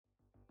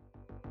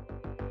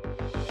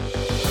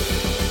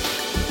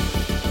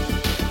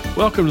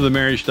Welcome to the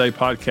Marriage Day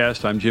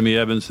Podcast. I'm Jimmy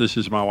Evans. This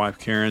is my wife,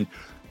 Karen.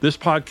 This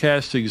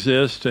podcast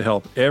exists to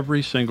help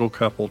every single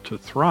couple to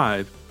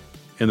thrive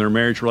in their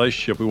marriage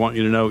relationship. We want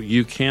you to know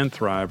you can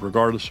thrive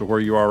regardless of where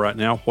you are right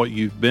now, what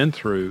you've been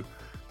through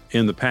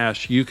in the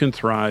past. You can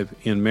thrive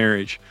in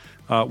marriage.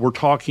 We're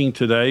talking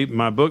today,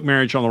 my book,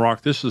 Marriage on the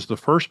Rock. This is the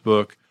first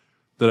book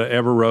that I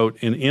ever wrote.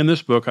 And in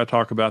this book, I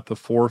talk about the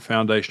 4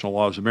 foundational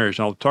laws of marriage.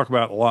 And I'll talk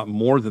about a lot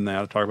more than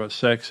that. I talk about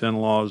sex,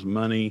 in-laws,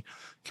 money,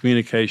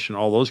 communication,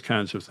 all those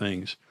kinds of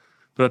things.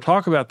 But I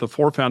talk about the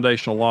 4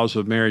 foundational laws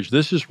of marriage.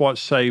 This is what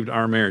saved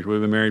our marriage.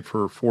 We've been married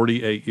for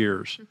 48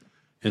 years.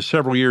 And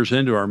several years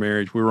into our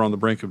marriage, we were on the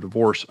brink of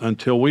divorce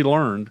until we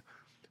learned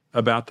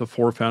about the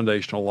 4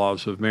 foundational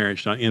laws of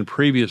marriage. Now, in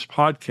previous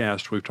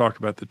podcasts, we've talked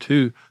about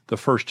the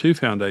first 2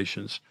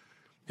 foundations.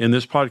 In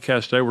this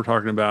podcast today, we're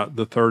talking about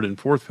the 3rd and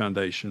 4th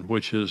foundation,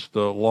 which is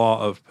the law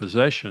of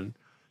possession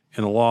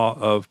and the law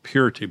of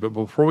purity. But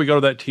before we go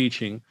to that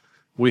teaching,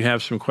 we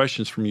have some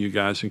questions from you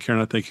guys. And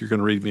Karen, I think you're going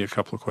to read me a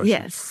couple of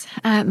questions.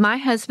 Yes. My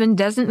husband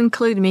doesn't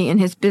include me in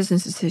his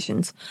business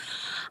decisions.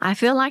 I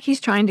feel like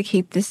he's trying to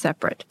keep this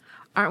separate.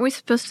 Aren't we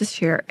supposed to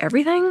share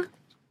everything?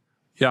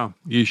 Yeah,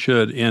 you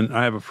should. And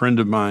I have a friend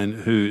of mine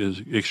who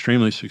is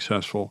extremely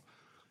successful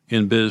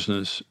in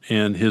business.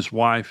 And his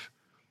wife,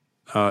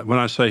 when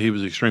I say he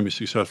was extremely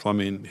successful, I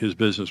mean his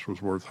business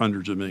was worth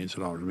hundreds of millions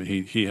of dollars. I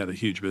mean, he had a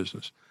huge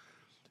business.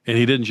 And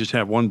he didn't just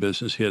have one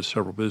business, he had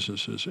several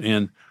businesses.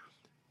 And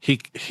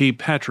he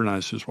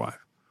patronized his wife,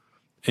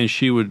 and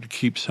she would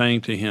keep saying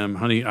to him,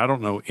 "Honey, I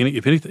don't know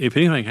if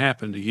anything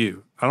happened to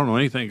you, I don't know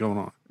anything going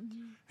on."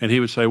 Mm-hmm. And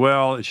he would say,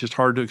 "Well, it's just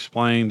hard to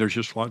explain. There's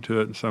just a lot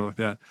to it," and stuff like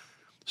that.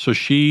 So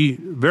she,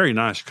 very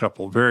nice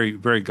couple, very,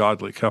 very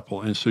godly couple,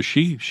 and so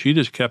she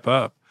just kept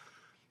up.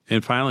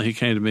 And finally, he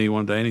came to me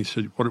one day and he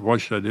said, "What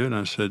should I do?" And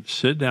I said,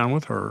 "Sit down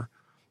with her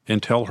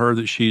and tell her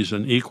that she's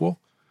an equal,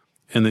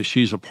 and that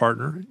she's a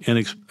partner,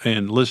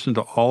 and listen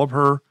to all of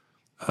her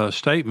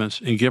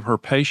statements and give her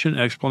patient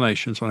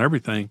explanations on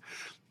everything.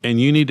 And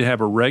you need to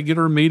have a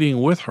regular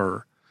meeting with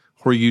her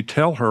where you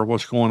tell her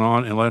what's going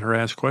on and let her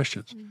ask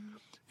questions."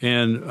 Mm-hmm.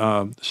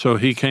 And so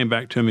he came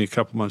back to me a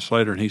couple months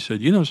later and he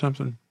said, "You know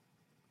something?"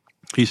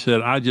 He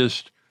said, I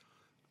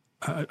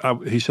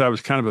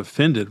was kind of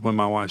offended when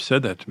my wife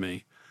said that to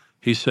me.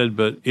 He said,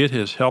 "But it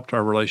has helped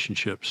our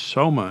relationship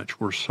so much.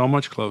 We're so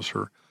much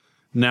closer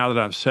now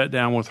that I've sat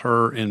down with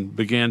her and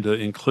began to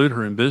include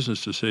her in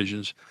business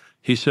decisions."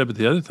 He said, "But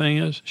the other thing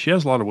is she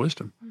has a lot of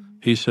wisdom." Mm-hmm.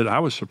 He said, "I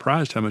was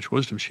surprised how much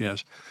wisdom she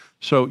has."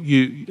 So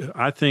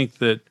I think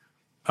that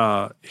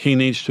he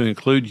needs to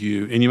include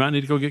you, and you might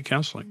need to go get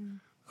counseling.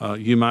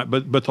 Mm-hmm. You might,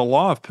 but the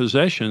law of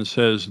possession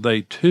says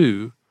they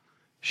two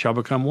shall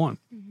become one.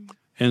 Mm-hmm.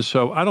 And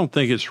so I don't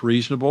think it's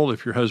reasonable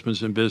if your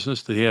husband's in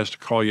business that he has to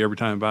call you every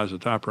time he buys a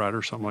typewriter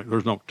or something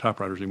there's no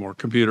typewriters anymore,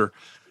 computer,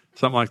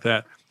 something like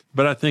that.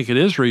 But I think it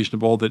is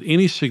reasonable that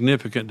any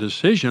significant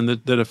decision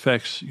that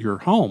affects your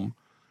home,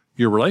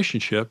 your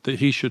relationship, that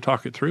he should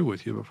talk it through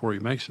with you before he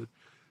makes it.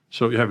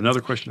 So you have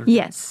another question?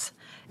 Yes.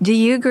 Do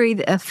you agree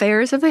that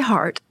affairs of the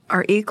heart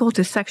are equal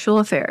to sexual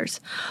affairs?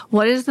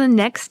 What is the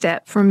next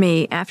step for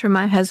me after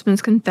my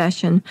husband's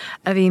confession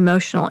of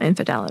emotional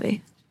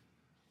infidelity?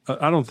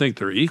 I don't think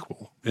they're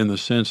equal in the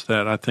sense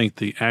that I think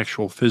the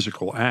actual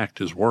physical act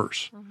is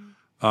worse.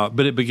 Mm-hmm.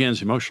 But it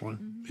begins emotionally.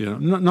 Mm-hmm. You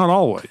know, not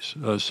always.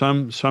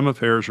 Some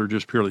affairs are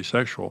just purely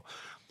sexual.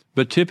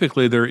 But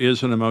typically there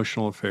is an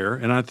emotional affair,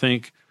 and I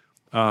think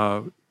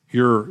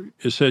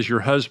it says your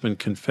husband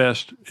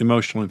confessed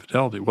emotional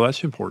infidelity. Well,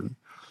 that's important.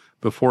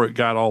 Before it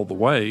got all the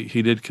way,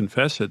 he did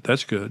confess it.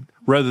 That's good,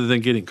 rather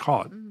than getting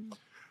caught.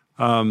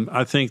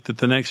 I think that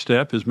the next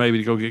step is maybe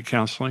to go get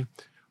counseling.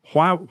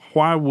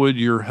 Why would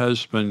your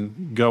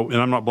husband go, and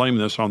I'm not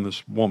blaming this on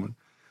this woman,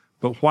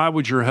 but why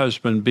would your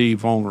husband be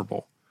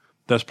vulnerable?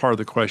 That's part of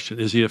the question.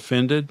 Is he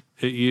offended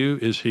at you?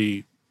 Is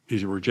he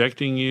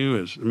rejecting you?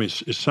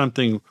 Is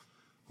something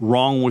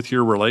wrong with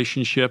your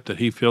relationship that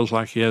he feels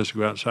like he has to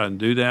go outside and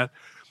do that?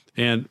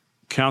 And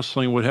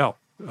counseling would help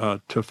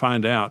to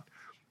find out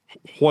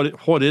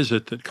what is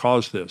it that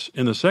caused this.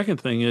 And the second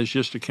thing is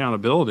just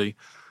accountability,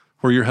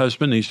 where your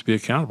husband needs to be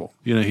accountable.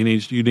 You know, you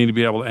need to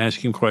be able to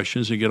ask him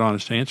questions and get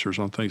honest answers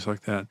on things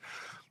like that.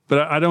 But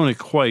I don't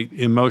equate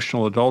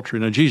emotional adultery.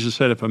 Now, Jesus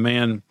said if a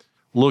man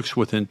looks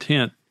with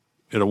intent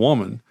at a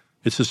woman,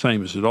 it's the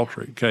same as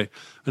adultery, okay?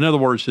 In other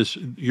words,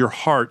 your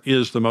heart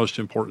is the most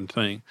important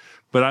thing.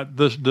 But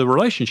the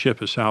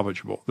relationship is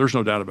salvageable. There's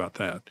no doubt about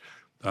that.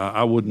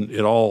 I wouldn't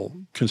at all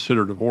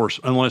consider divorce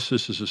unless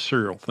this is a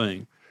serial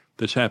thing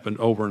that's happened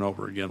over and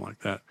over again like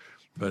that.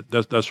 But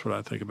that's what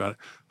I think about it.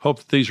 Hope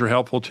that these are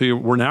helpful to you.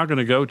 We're now going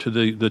to go to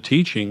the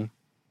teaching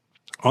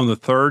on the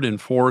 3rd and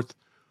 4th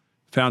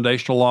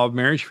foundational law of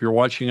marriage. If you're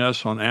watching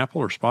us on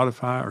Apple or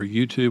Spotify or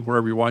YouTube,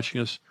 wherever you're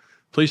watching us,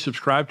 please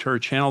subscribe to our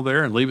channel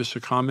there and leave us a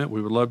comment.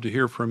 We would love to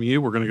hear from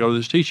you. We're going to go to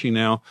this teaching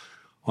now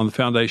on the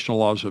foundational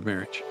laws of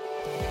marriage.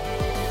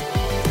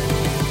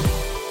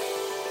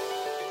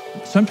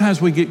 Sometimes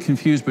we get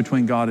confused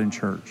between God and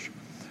church.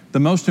 The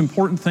most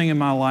important thing in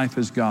my life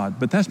is God,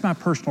 but that's my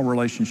personal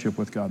relationship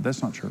with God.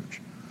 That's not church.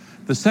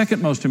 The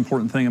second most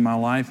important thing in my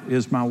life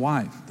is my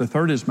wife. The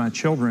third is my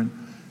children.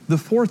 The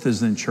fourth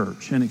is in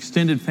church and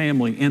extended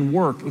family and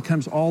work. It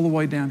comes all the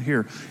way down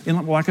here.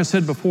 And like I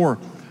said before,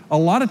 a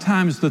lot of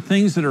times the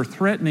things that are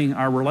threatening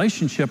our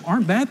relationship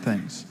aren't bad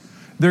things.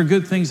 They're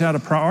good things out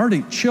of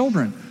priority.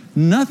 Children.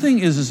 Nothing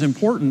is as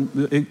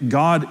important,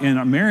 God in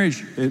a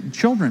marriage,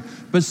 children.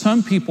 But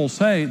some people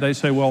say,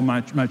 well,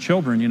 my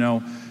children,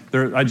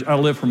 I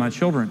live for my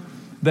children.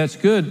 That's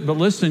good, but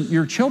listen,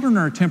 your children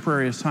are a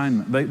temporary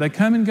assignment. They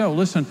come and go.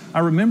 Listen, I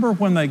remember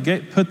when they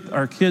put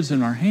our kids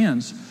in our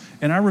hands,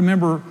 and I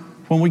remember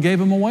when we gave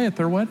them away at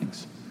their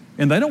weddings.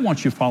 And they don't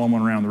want you following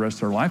them around the rest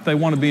of their life. They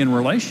want to be in a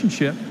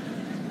relationship.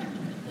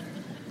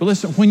 But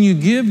listen, when you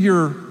give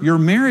your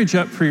marriage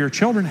up for your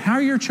children, how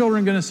are your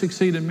children going to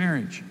succeed in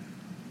marriage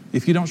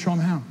if you don't show them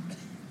how?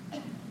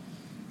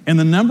 And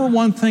the number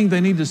one thing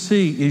they need to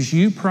see is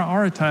you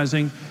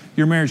prioritizing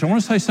your marriage. I want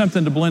to say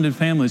something to blended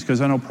families, because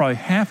I know probably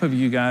half of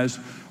you guys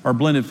are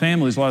blended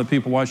families. A lot of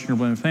people watching are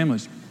blended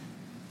families.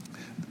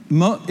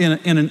 In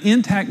an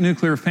intact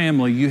nuclear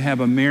family, you have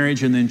a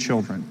marriage and then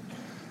children.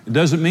 It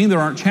doesn't mean there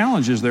aren't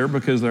challenges there,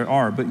 because there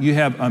are, but you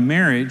have a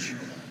marriage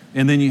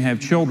and then you have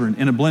children.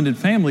 In a blended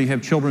family, you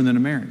have children and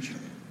a marriage.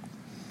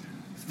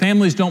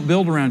 Families don't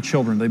build around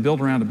children, they build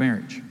around a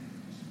marriage.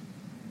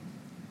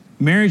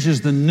 Marriage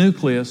is the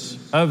nucleus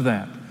of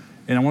that.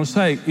 And I want to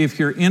say, if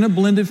you're in a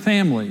blended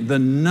family, the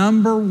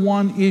number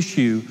one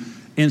issue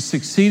in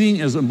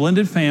succeeding as a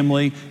blended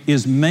family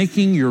is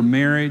making your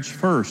marriage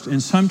first.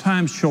 And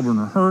sometimes children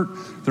are hurt.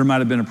 There might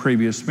have been a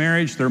previous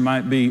marriage. There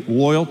might be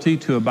loyalty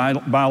to a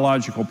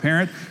biological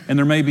parent. And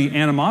there may be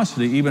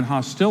animosity, even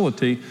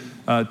hostility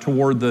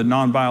toward the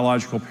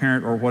non-biological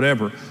parent or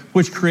whatever,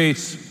 which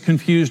creates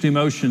confused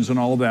emotions and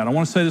all of that. I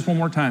want to say this one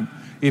more time.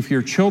 If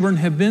your children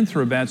have been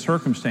through a bad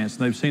circumstance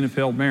and they've seen a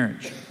failed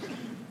marriage,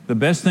 the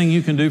best thing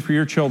you can do for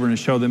your children is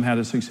show them how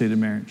to succeed in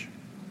marriage.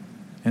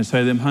 And say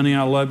to them, honey,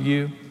 I love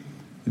you.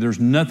 There's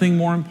nothing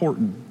more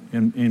important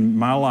in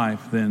my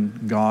life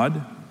than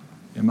God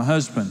and my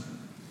husband,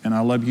 and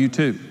I love you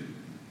too.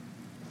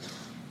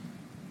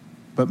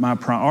 But my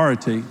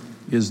priority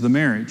is the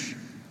marriage.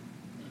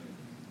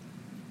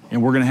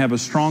 And we're going to have a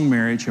strong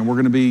marriage, and we're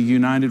going to be a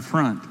united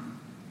front.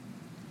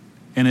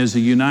 And as a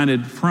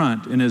united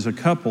front and as a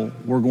couple,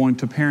 we're going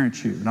to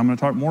parent you. And I'm going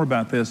to talk more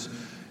about this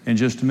in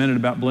just a minute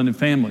about blended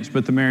families,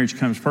 but the marriage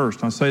comes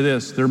first. I'll say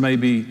this, there may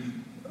be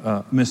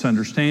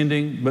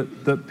misunderstanding,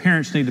 but the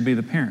parents need to be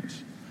the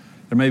parents.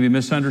 There may be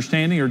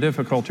misunderstanding or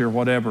difficulty or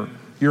whatever.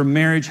 Your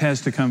marriage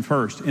has to come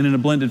first. And in a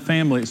blended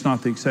family, it's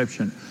not the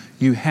exception.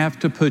 You have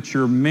to put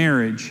your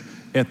marriage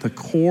at the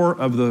core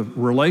of the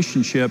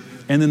relationship,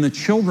 and then the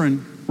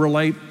children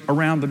relate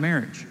around the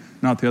marriage,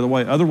 not the other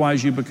way.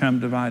 Otherwise, you become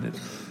divided.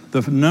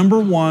 The number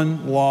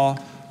one law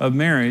of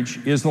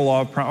marriage is the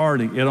law of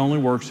priority. It only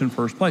works in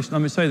first place.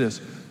 Let me say this.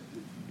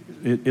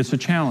 It's a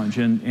challenge,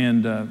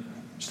 and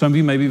some of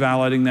you may be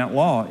violating that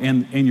law,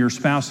 and your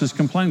spouse is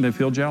complaining. They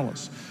feel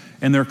jealous.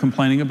 And they're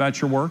complaining about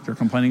your work. They're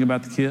complaining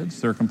about the kids.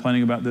 They're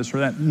complaining about this or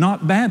that.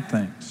 Not bad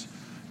things,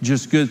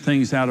 just good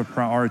things out of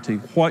priority.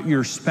 What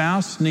your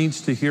spouse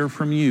needs to hear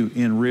from you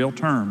in real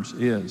terms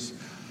is,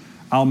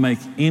 I'll make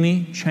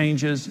any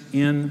changes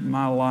in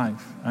my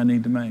life I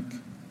need to make.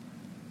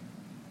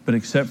 But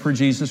except for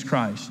Jesus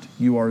Christ,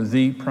 you are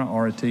the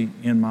priority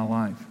in my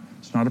life.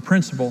 It's not a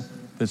principle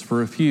that's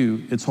for a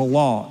few. It's a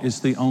law. It's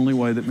the only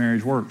way that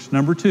marriage works.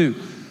 Number two,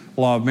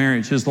 law of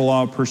marriage is the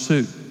law of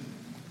pursuit.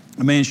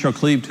 A man shall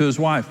cleave to his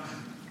wife.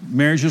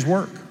 Marriage is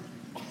work.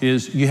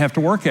 You have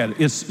to work at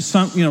it. It's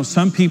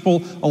some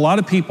people, a lot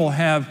of people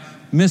have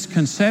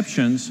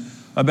misconceptions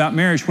about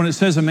marriage. When it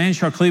says a man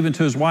shall cleave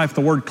unto his wife,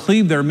 the word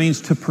cleave there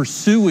means to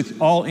pursue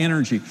with all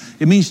energy.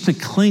 It means to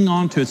cling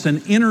on to. It's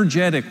an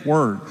energetic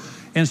word.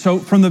 And so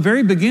from the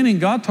very beginning,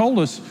 God told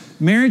us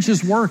marriage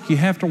is work. You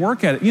have to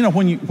work at it.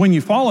 When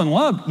you fall in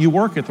love, you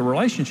work at the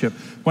relationship.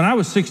 When I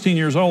was 16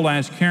 years old, I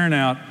asked Karen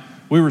out.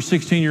 We were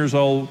 16 years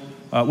old.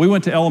 We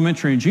went to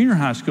elementary and junior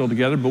high school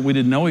together, but we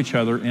didn't know each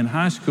other. In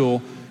high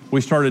school,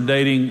 we started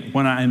dating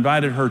when I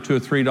invited her to a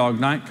Three Dog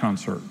Night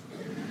concert.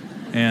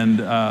 And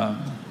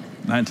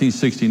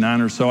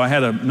 1969 or so. I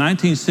had a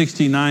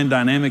 1969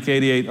 Dynamic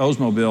 88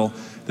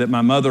 Oldsmobile that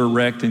my mother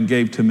wrecked and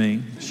gave to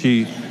me.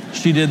 She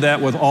did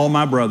that with all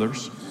my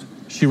brothers.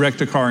 She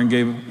wrecked a car and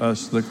gave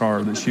us the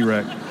car that she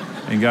wrecked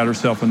and got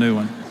herself a new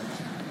one.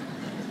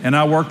 And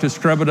I worked at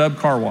Scrub-A-Dub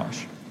Car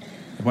Wash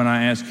when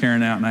I asked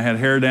Karen out. And I had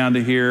hair down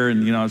to here,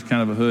 and I was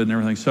kind of a hood and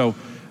everything. So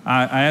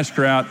I asked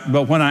her out.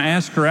 But when I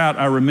asked her out,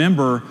 I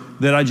remember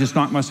that I just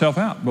knocked myself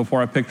out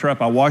before I picked her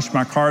up. I washed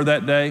my car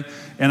that day,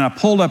 and I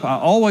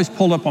always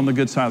pulled up on the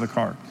good side of the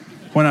car.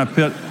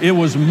 It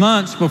was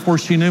months before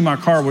she knew my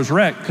car was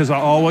wrecked, because I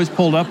always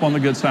pulled up on the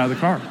good side of the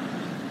car.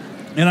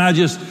 And I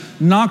just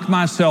knocked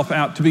myself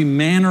out to be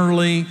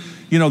mannerly.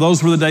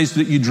 Those were the days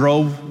that you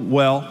drove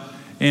well.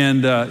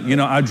 And,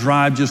 I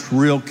drive just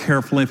real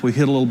carefully. If we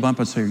hit a little bump,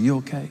 I'd say, are you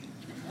okay?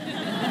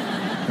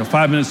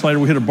 5 minutes later,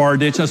 we hit a bar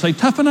ditch. I'd say,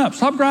 toughen up,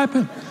 stop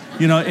griping.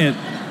 And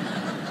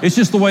it's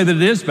just the way that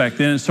it is back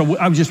then. And so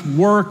I would just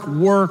work.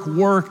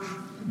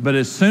 But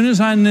as soon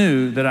as I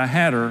knew that I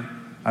had her,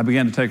 I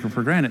began to take her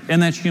for granted.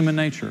 And that's human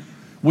nature.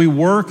 We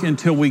work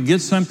until we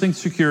get something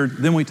secured,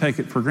 then we take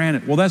it for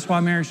granted. Well, that's why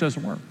marriage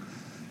doesn't work.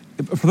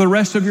 For the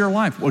rest of your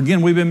life. Well,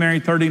 again, we've been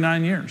married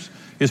 39 years.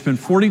 It's been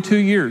 42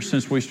 years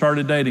since we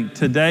started dating.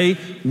 Today,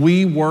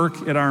 we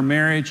work at our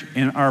marriage,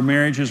 and our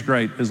marriage is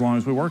great as long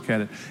as we work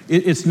at it.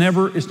 It's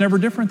never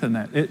different than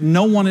that.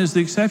 No one is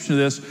the exception to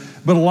this,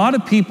 but a lot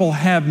of people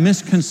have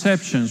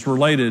misconceptions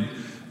related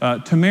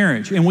to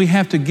marriage, and we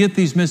have to get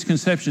these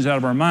misconceptions out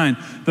of our mind.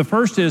 The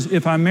first is,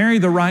 if I marry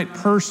the right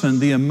person,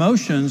 the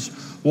emotions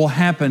will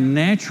happen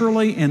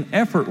naturally and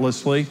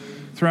effortlessly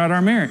throughout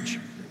our marriage.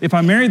 If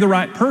I marry the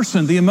right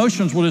person, the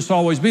emotions will just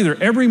always be there.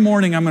 Every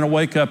morning I'm going to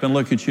wake up and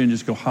look at you and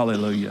just go,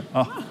 hallelujah.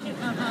 Oh.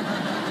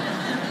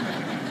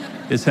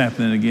 It's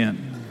happening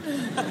again.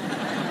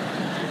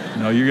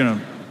 No, you're going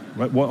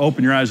to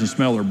open your eyes and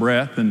smell their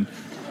breath and,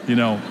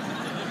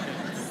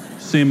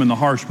 see them in the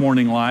harsh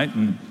morning light.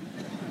 And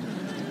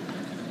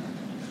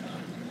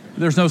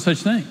there's no such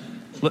thing.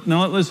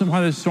 Now, listen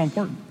why this is so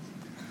important.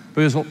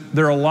 Because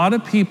there are a lot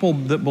of people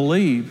that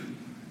believe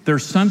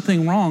there's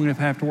something wrong if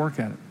I have to work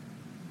at it.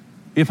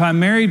 If I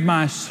married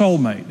my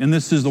soulmate, and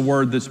this is the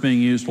word that's being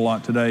used a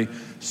lot today,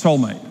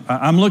 soulmate.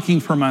 I'm looking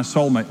for my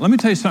soulmate. Let me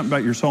tell you something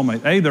about your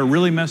soulmate. A, they're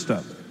really messed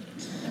up.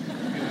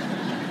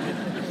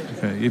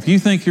 Okay, if you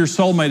think your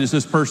soulmate is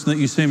this person that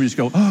you see and just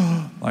go,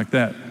 oh, like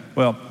that,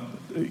 well,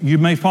 you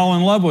may fall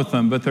in love with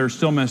them, but they're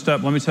still messed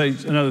up. Let me tell you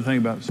another thing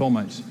about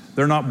soulmates.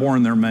 They're not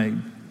born, they're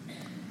made.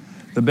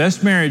 The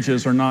best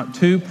marriages are not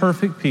two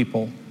perfect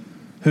people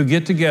who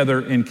get together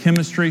and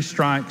chemistry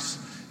strikes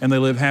and they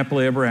live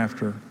happily ever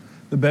after.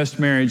 The best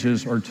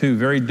marriages are two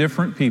very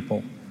different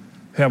people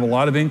who have a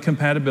lot of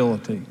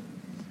incompatibility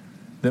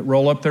that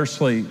roll up their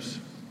sleeves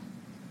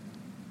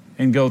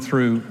and go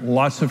through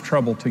lots of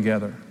trouble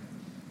together,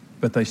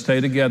 but they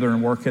stay together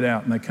and work it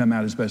out and they come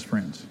out as best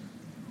friends.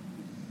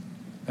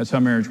 That's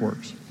how marriage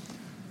works.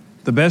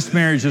 The best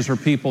marriages are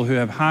people who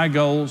have high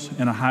goals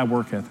and a high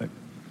work ethic.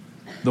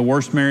 The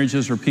worst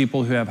marriages are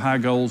people who have high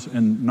goals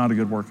and not a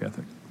good work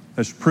ethic.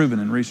 That's proven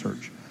in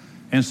research.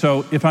 And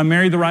so if I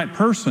marry the right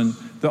person,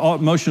 the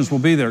emotions will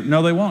be there.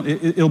 No, they won't.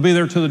 It'll be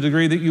there to the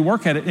degree that you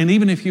work at it. And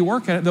even if you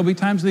work at it, there'll be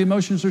times the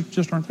emotions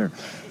just aren't there.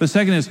 The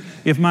second is,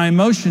 if my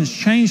emotions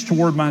change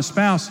toward my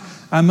spouse,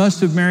 I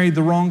must have married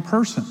the wrong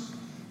person.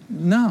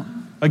 No.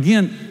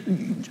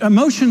 Again,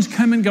 emotions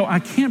come and go. I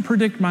can't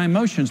predict my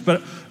emotions,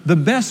 but the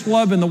best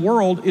love in the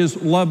world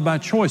is love by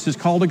choice. It's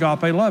called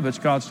agape love. It's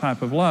God's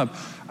type of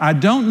love. I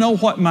don't know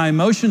what my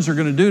emotions are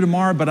going to do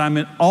tomorrow, but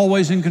I'm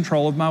always in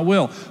control of my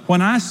will.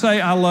 When I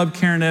say I love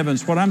Karen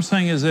Evans, what I'm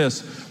saying is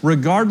this: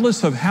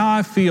 regardless of how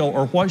I feel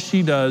or what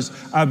she does,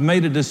 I've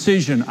made a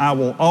decision. I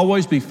will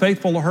always be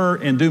faithful to her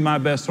and do my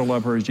best to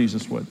love her as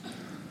Jesus would.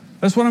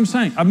 That's what I'm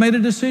saying. I've made a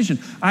decision.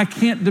 I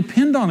can't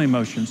depend on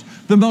emotions.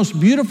 The most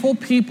beautiful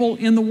people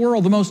in the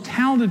world, the most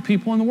talented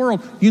people in the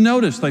world, you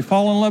notice they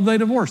fall in love, they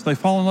divorce. They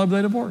fall in love,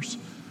 they divorce.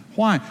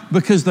 Why?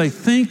 Because they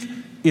think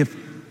if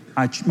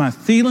my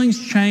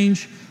feelings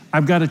change,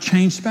 I've got to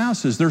change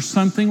spouses. There's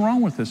something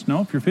wrong with this.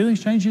 No, if your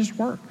feelings change, you just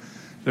work.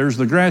 There's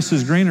the grass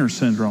is greener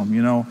syndrome.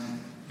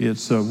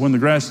 It's when the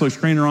grass looks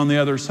greener on the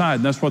other side.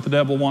 And that's what the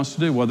devil wants to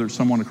do, whether it's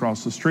someone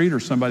across the street or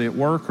somebody at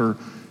work or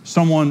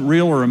someone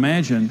real or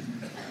imagined.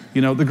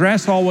 The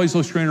grass always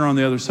looks greener on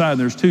the other side.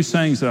 There's two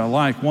sayings that I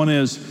like. One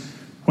is,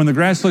 when the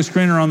grass looks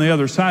greener on the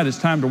other side, it's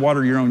time to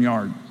water your own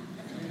yard.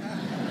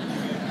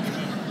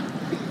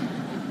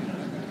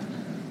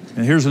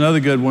 And here's another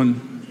good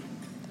one.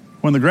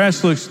 The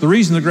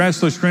reason the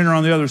grass looks greener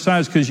on the other side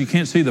is because you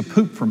can't see the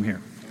poop from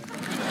here.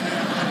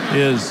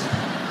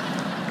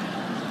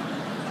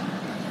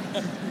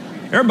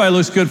 Everybody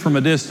looks good from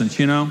a distance,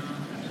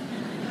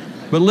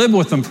 but live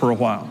with them for a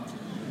while.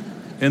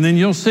 And then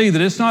you'll see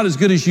that it's not as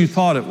good as you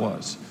thought it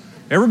was.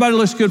 Everybody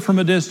looks good from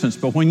a distance,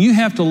 but when you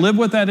have to live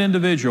with that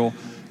individual,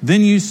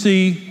 then you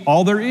see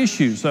all their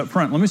issues up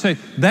front. Let me say,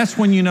 that's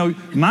when you know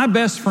my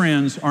best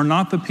friends are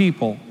not the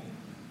people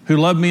who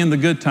love me in the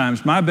good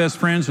times. My best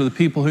friends are the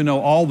people who know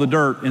all the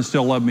dirt and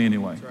still love me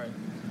anyway. That's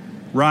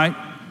right?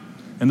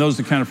 And those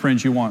are the kind of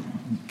friends you want.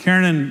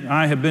 Karen and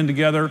I have been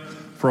together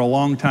for a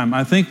long time.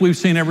 I think we've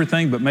seen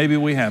everything, but maybe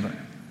we haven't.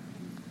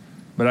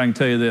 But I can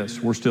tell you this,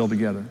 we're still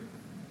together.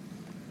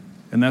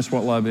 And that's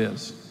what love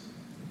is.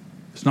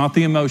 It's not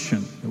the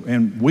emotion.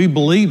 And we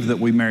believed that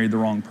we married the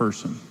wrong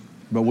person,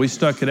 but we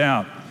stuck it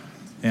out,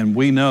 and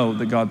we know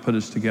that God put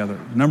us together.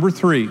 Number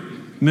 3,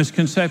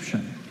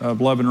 misconception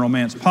of love and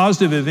romance.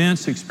 Positive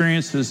events,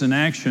 experiences, and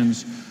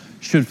actions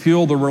should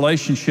fuel the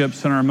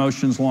relationships and our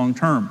emotions long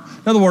term.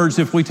 In other words,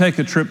 if we take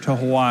a trip to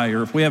Hawaii,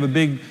 or if we have a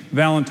big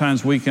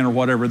Valentine's weekend or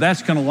whatever,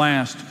 that's going to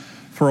last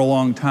for a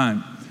long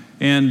time.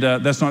 And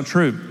that's not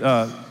true.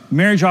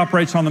 Marriage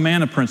operates on the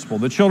manna principle.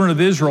 The children of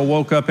Israel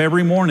woke up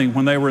every morning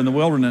when they were in the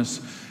wilderness,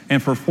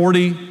 and for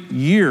 40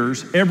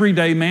 years, every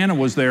day manna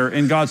was there,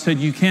 and God said,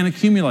 you can't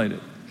accumulate it.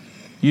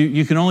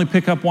 You can only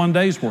pick up one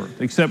day's worth,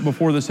 except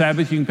before the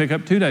Sabbath, you can pick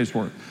up 2 days'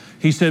 worth.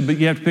 He said, but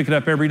you have to pick it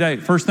up every day.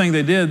 First thing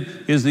they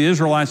did is the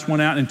Israelites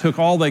went out and took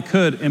all they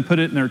could and put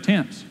it in their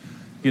tents.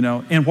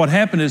 And what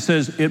happened, it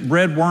says, it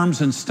bred worms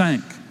and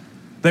stank.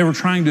 They were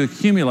trying to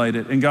accumulate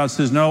it. And God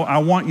says, no, I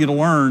want you to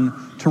learn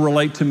to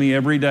relate to me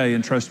every day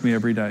and trust me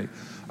every day.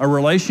 A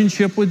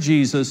relationship with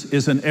Jesus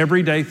is an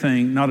everyday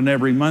thing, not an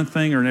every month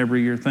thing or an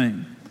every year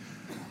thing.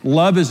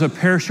 Love is a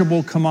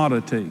perishable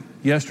commodity.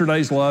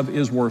 Yesterday's love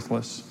is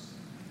worthless.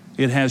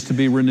 It has to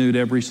be renewed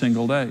every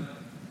single day.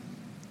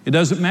 It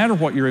doesn't matter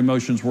what your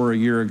emotions were a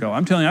year ago.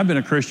 I'm telling you, I've been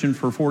a Christian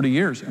for 40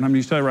 years, and I'm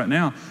going to tell you right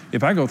now,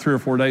 if I go 3 or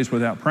 4 days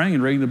without praying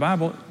and reading the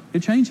Bible,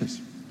 it changes.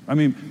 I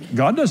mean,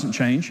 God doesn't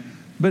change,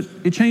 but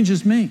it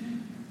changes me.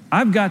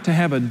 I've got to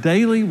have a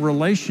daily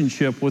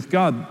relationship with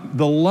God.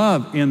 The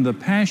love and the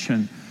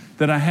passion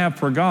that I have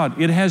for God,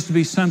 it has to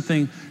be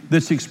something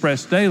that's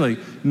expressed daily,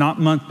 not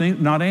monthly,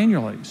 not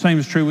annually. Same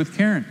is true with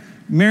Karen.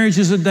 Marriage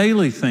is a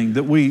daily thing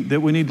that we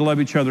need to love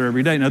each other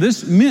every day. Now,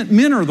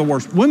 men are the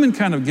worst. Women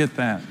kind of get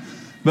that.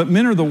 But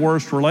men are the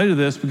worst related to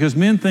this because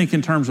men think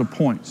in terms of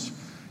points.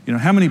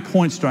 How many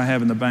points do I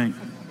have in the bank?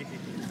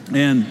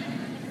 And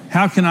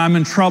I'm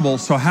in trouble,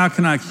 so how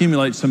can I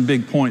accumulate some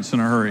big points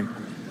in a hurry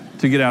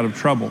to get out of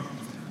trouble?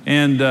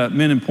 And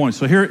men and points.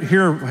 So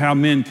here are how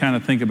men kind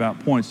of think about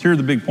points. Here are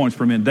the big points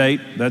for men. Date,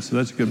 that's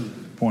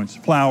good points.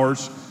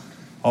 Flowers,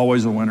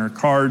 always a winner.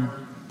 Card,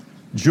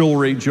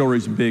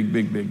 jewelry's big,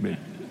 big, big, big.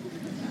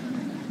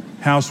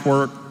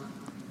 Housework,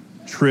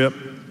 trip,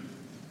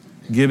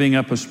 giving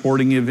up a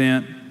sporting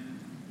event,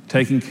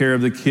 taking care of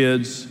the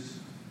kids,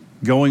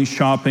 going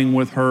shopping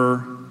with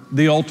her.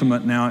 The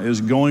ultimate now is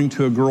going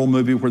to a girl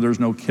movie where there's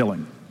no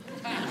killing.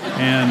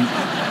 And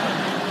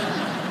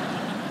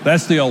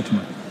that's the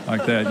ultimate,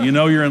 like that.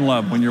 You're in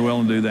love when you're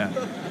willing to do that.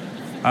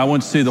 I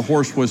went to see The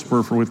Horse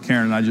Whisperer with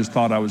Karen, and I just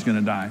thought I was going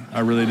to die.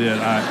 I really did.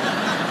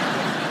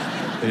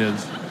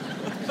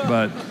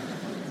 But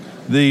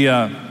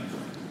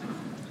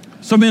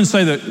some men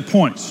say that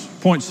point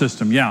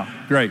system, yeah,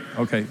 great,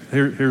 okay,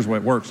 here's the way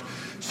it works.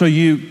 So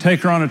you take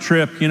her on a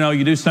trip,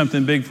 you do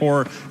something big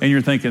for her, and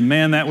you're thinking,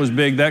 man, that was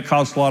big, that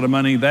cost a lot of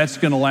money, that's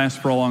going to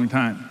last for a long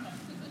time.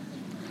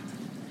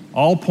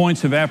 All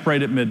points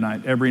evaporate at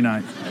midnight, every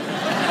night.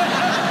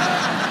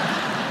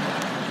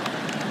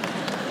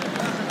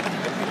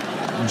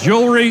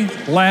 Jewelry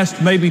lasts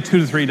maybe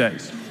 2 to 3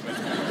 days,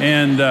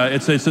 and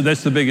that's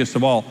the biggest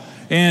of all.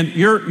 And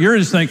you're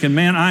just thinking,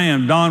 man, I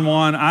am Don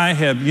Juan.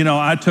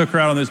 I took her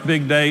out on this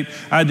big date.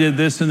 I did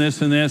this and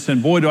this and this,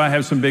 and boy, do I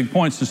have some big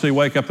points. So you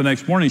wake up the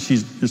next morning,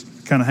 she's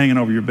just kind of hanging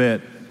over your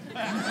bed.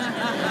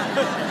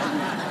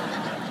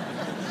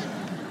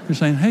 You're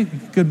saying, hey,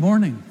 good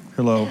morning.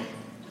 Hello.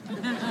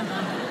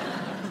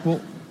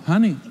 Well,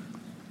 honey,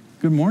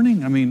 good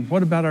morning. I mean,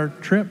 what about our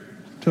trip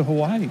to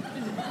Hawaii?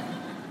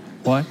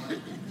 What?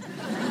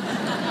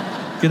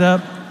 Get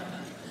up.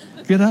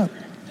 Get up.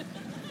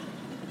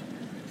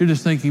 You're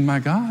just thinking, my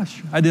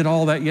gosh, I did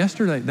all that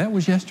yesterday. That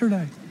was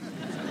yesterday.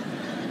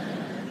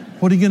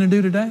 What are you going to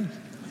do today?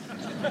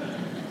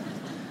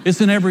 It's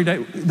an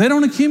everyday. They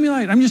don't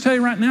accumulate. I'm just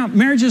telling you right now,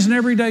 marriage is an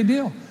everyday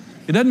deal.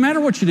 It doesn't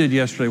matter what you did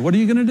yesterday. What are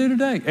you going to do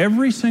today?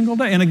 Every single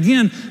day. And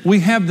again,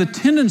 we have the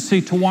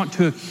tendency to want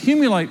to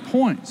accumulate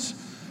points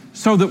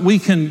so that we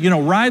can,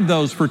 ride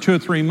those for 2 or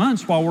 3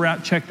 months while we're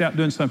out checked out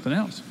doing something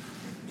else.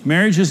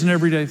 Marriage is an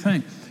everyday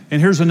thing. And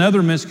here's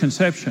another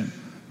misconception.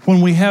 When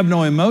we have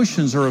no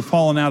emotions or have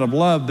fallen out of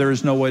love, there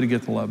is no way to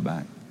get the love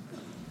back.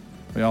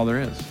 That's all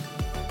there is.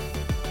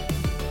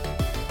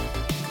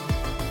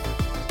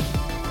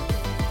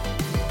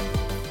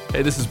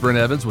 Hey, this is Brent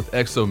Evans with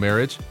XO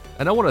Marriage,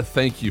 and I want to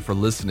thank you for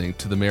listening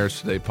to the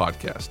Marriage Today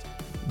podcast.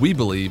 We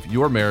believe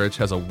your marriage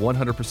has a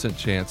 100%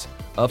 chance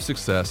of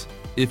success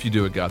if you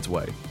do it God's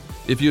way.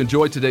 If you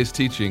enjoyed today's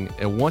teaching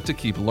and want to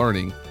keep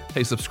learning,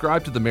 hey,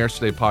 subscribe to the Marriage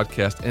Today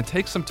podcast and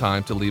take some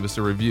time to leave us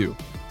a review.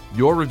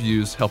 Your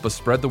reviews help us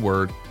spread the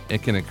word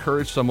and can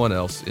encourage someone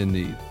else in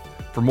need.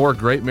 For more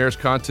great marriage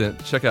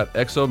content, check out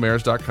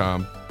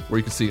xomarriage.com, where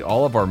you can see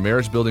all of our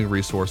marriage building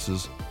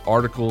resources,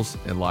 articles,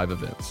 and live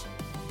events.